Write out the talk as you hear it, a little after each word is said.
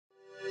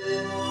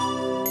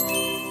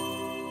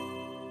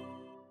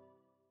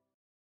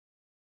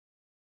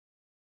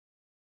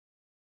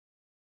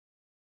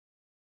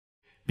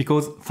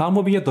Because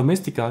Thermobia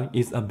domestica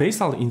is a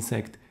basal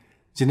insect,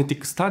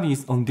 genetic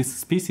studies on this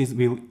species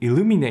will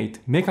illuminate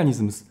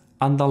mechanisms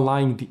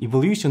underlying the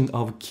evolution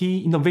of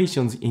key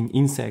innovations in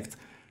insects,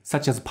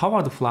 such as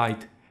powered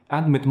flight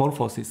and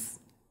metamorphosis.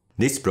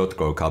 This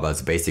protocol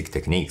covers basic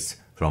techniques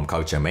from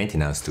culture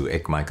maintenance to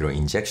egg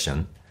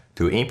microinjection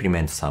to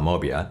implement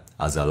Thermobia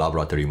as a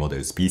laboratory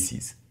model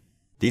species.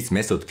 This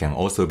method can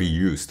also be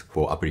used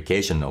for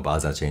application of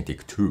other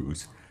genetic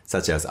tools,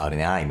 such as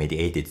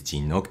RNA-mediated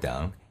gene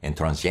knockdown and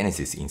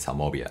transgenesis in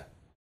Thermobia.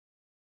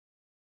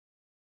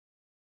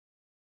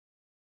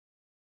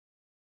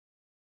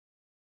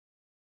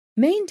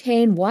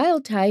 Maintain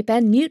wild-type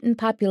and mutant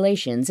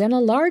populations in a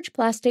large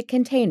plastic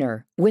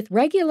container with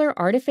regular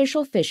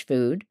artificial fish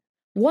food,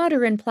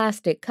 water in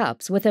plastic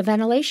cups with a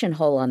ventilation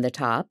hole on the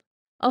top,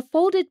 a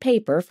folded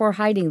paper for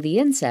hiding the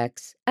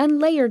insects, and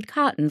layered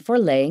cotton for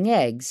laying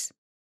eggs.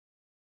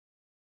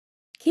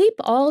 Keep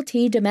all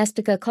T.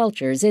 domestica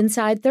cultures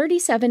inside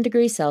 37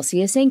 degrees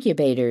Celsius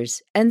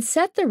incubators and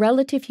set the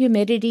relative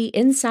humidity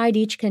inside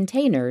each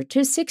container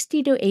to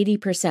 60 to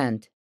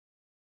 80%.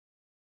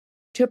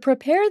 To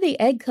prepare the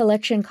egg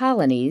collection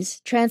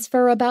colonies,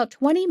 transfer about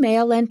 20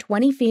 male and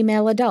 20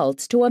 female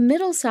adults to a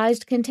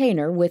middle-sized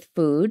container with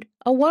food,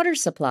 a water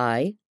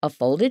supply, a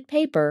folded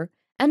paper,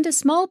 and a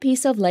small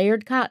piece of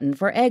layered cotton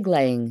for egg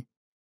laying.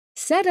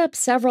 Set up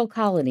several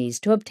colonies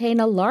to obtain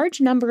a large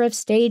number of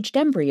staged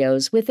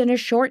embryos within a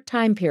short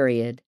time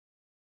period.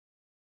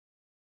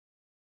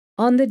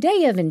 On the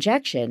day of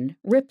injection,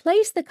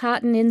 replace the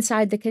cotton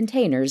inside the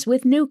containers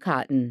with new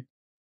cotton.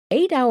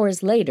 8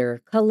 hours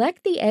later,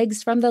 collect the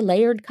eggs from the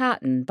layered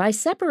cotton by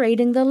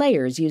separating the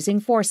layers using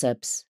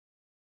forceps.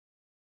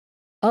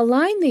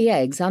 Align the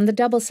eggs on the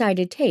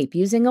double-sided tape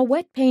using a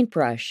wet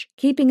paintbrush,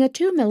 keeping a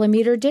 2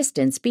 mm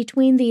distance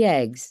between the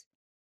eggs.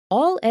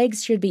 All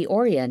eggs should be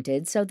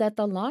oriented so that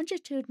the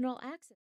longitudinal axis